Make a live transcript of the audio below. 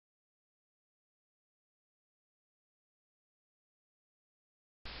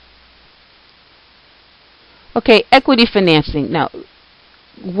Okay, equity financing. Now,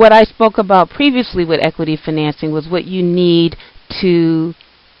 what I spoke about previously with equity financing was what you need to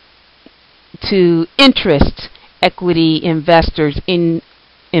interest equity investors in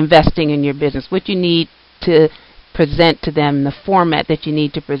investing in your business, what you need to present to them, the format that you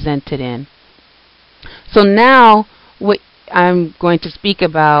need to present it in. So now what I'm going to speak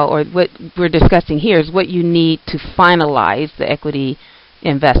about, or what we're discussing here, is what you need to finalize the equity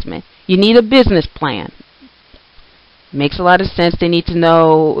investment. You need a business plan. Makes a lot of sense. They need to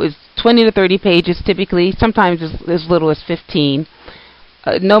know, it's 20 to 30 pages typically, sometimes as little as 15.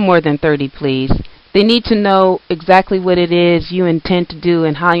 No more than 30, please. They need to know exactly what it is you intend to do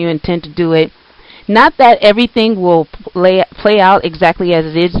and how you intend to do it. Not that everything will play out exactly as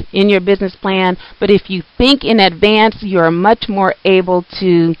it is in your business plan, but if you think in advance, you're much more able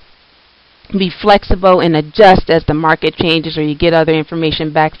to be flexible and adjust as the market changes, or you get other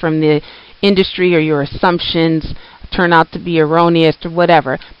information back from the industry, or your assumptions turn out to be erroneous or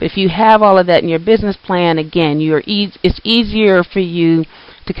whatever. But if you have all of that in your business plan, again, it's easier for you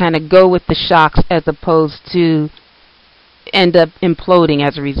to kind of go with the shocks as opposed to end up imploding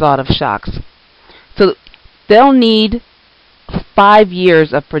as a result of shocks. So they'll need 5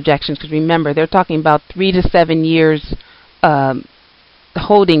 years of projections, because remember, they're talking about 3 to 7 years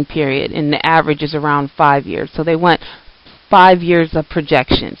holding period, and the average is around 5 years. So they want 5 years of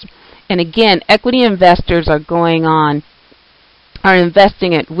projections. And again, equity investors are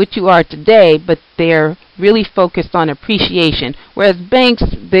investing at what you are today, but they're really focused on appreciation. Whereas banks,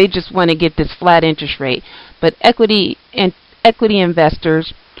 they just want to get this flat interest rate. But equity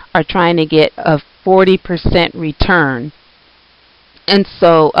investors are trying to get a 40% return. And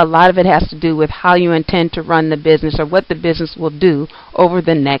so a lot of it has to do with how you intend to run the business, or what the business will do over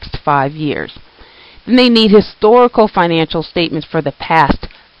the next 5 years. Then they need historical financial statements for the past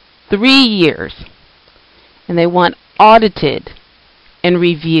 3 years. And they want audited and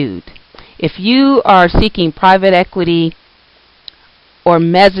reviewed. If you are seeking private equity or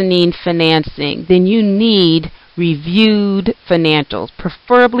mezzanine financing, then you need reviewed financials,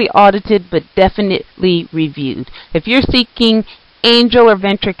 preferably audited, but definitely reviewed. If you're seeking angel or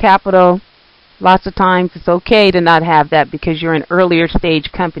venture capital, lots of times it's okay to not have that because you're an earlier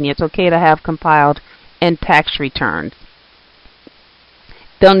stage company. It's okay to have compiled and tax returns.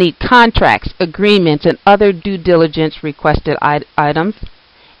 They'll need contracts, agreements, and other due diligence requested items.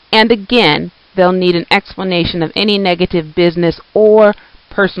 And again, they'll need an explanation of any negative business or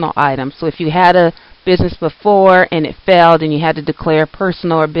personal items. So if you had a business before and it failed and you had to declare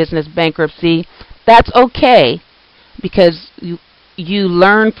personal or business bankruptcy, that's okay, because you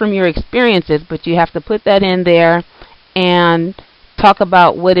learn from your experiences, but you have to put that in there and talk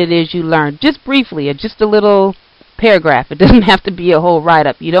about what it is you learned. Just briefly, just a little paragraph. It doesn't have to be a whole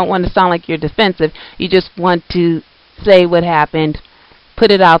write-up. You don't want to sound like you're defensive. You just want to say what happened,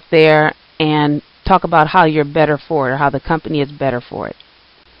 put it out there, and talk about how you're better for it, or how the company is better for it.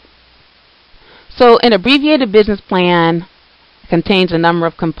 So an abbreviated business plan contains a number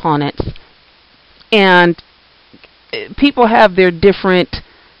of components, and people have their different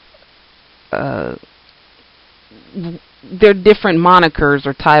monikers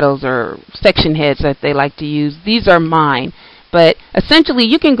or titles or section heads that they like to use. These are mine, but essentially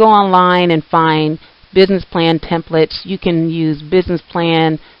you can go online and find business plan templates. You can use business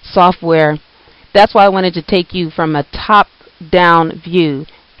plan software. That's why I wanted to take you from a top-down view,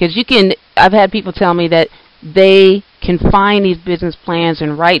 because I've had people tell me that they can find these business plans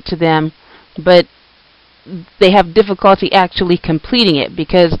and write to them, but they have difficulty actually completing it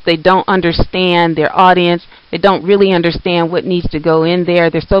because they don't understand their audience. They don't really understand what needs to go in there.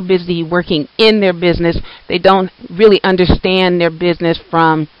 They're so busy working in their business, they don't really understand their business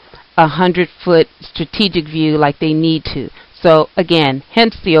from a 100-foot strategic view like they need to. So again,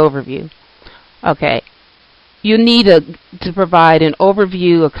 hence the overview. Okay. You need to provide an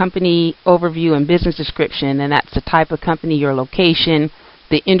overview, a company overview and business description, and that's the type of company, your location,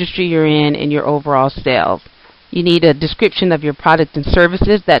 the industry you're in, and your overall sales. You need a description of your product and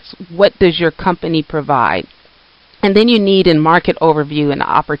services. That's what does your company provide. And then you need a market overview and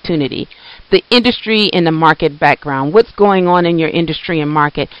opportunity. The industry and the market background. What's going on in your industry and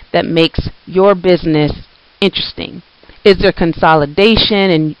market that makes your business interesting? Is there consolidation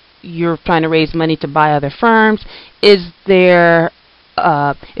and you're trying to raise money to buy other firms? Is this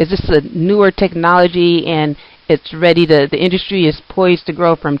a newer technology and it's ready to, the industry is poised to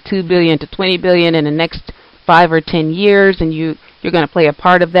grow from 2 billion to 20 billion in the next 5 or 10 years, and you're going to play a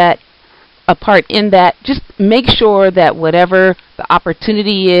part in that? Just make sure that whatever the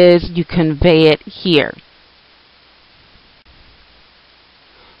opportunity is, you convey it here.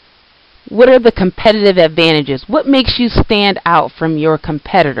 What are the competitive advantages? What makes you stand out from your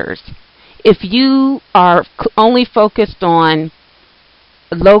competitors? If you are only focused on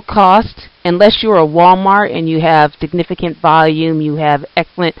low cost, unless you're a Walmart and you have significant volume, you have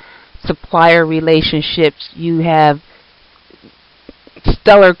excellent supplier relationships, you have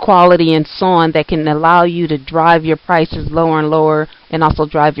stellar quality and so on that can allow you to drive your prices lower and lower and also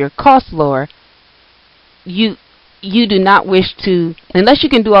drive your costs lower, you do not wish to, unless you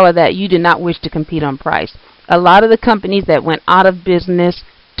can do all of that, you do not wish to compete on price. A lot of the companies that went out of business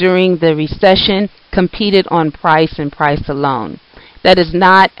during the recession competed on price and price alone. That is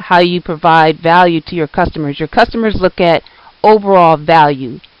not how you provide value to your customers. Your customers look at overall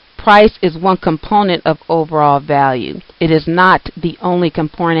value. Price is one component of overall value. It is not the only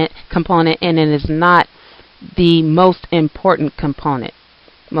component, and it is not the most important component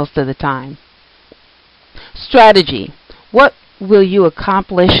most of the time. Strategy. What will you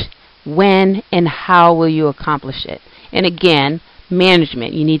accomplish, when, and how will you accomplish it? And again,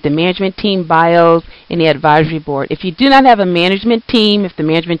 management. You need the management team bios and the advisory board. If you do not have a management team, if the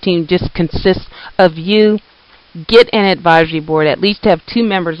management team just consists of you, get an advisory board. At least have 2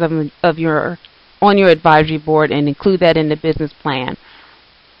 members on your advisory board and include that in the business plan.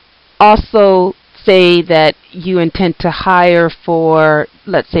 Also say that you intend to hire for,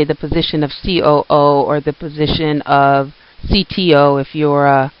 let's say, the position of COO or the position of CTO if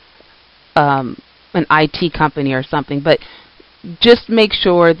you're an IT company or something. But just make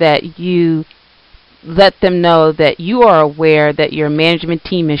sure that you let them know that you are aware that your management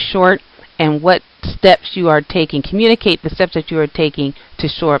team is short and what steps you are taking. Communicate the steps that you are taking to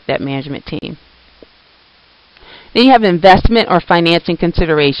shore up that management team. Then you have investment or financing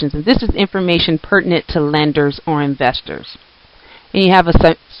considerations, and this is information pertinent to lenders or investors. And you have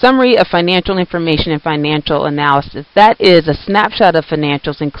a summary of financial information and financial analysis. That is a snapshot of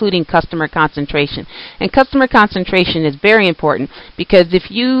financials, including customer concentration. And customer concentration is very important because if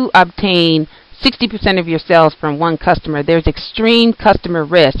you obtain 60% of your sales from one customer, there's extreme customer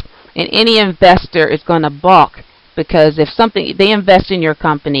risk, and any investor is going to balk. Because if they invest in your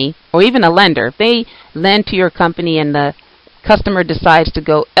company, or even a lender, if they lend to your company and the customer decides to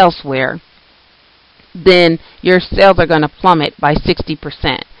go elsewhere, then your sales are going to plummet by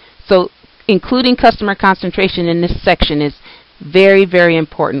 60%. So including customer concentration in this section is very, very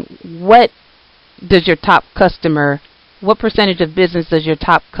important. What percentage of business does your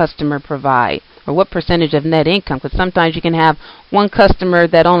top customer provide? Or what percentage of net income? Because sometimes you can have one customer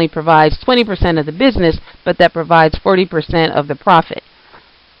that only provides 20% of the business, but that provides 40% of the profit.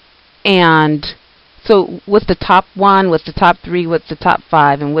 And so what's the top 1, what's the top 3, what's the top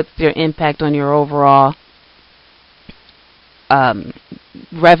 5, and what's their impact on your overall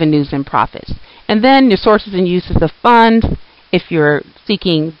revenues and profits? And then your sources and uses of funds, if you're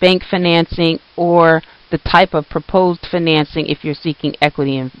seeking bank financing, or the type of proposed financing if you're seeking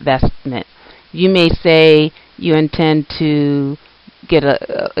equity investment. You may say you intend to get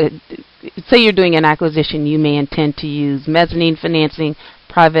say you're doing an acquisition, you may intend to use mezzanine financing,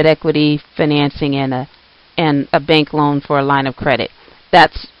 private equity financing, and a bank loan for a line of credit.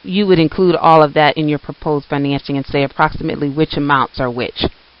 You would include all of that in your proposed financing and say approximately which amounts are which.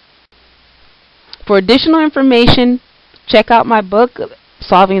 For additional information, check out my book,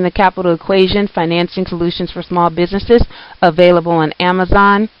 Solving the Capital Equation, Financing Solutions for Small Businesses, available on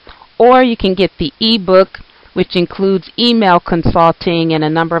Amazon. Or you can get the e-book, which includes email consulting and a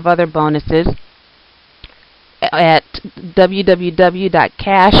number of other bonuses, at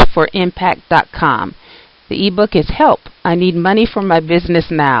www.cashforimpact.com. The e-book is Help! I Need Money for My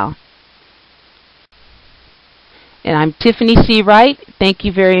Business Now. And I'm Tiffany C. Wright. Thank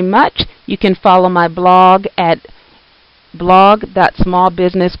you very much. You can follow my blog at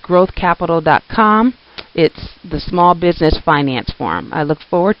blog.smallbusinessgrowthcapital.com. It's the Small Business Finance Forum. I look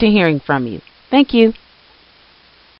forward to hearing from you. Thank you.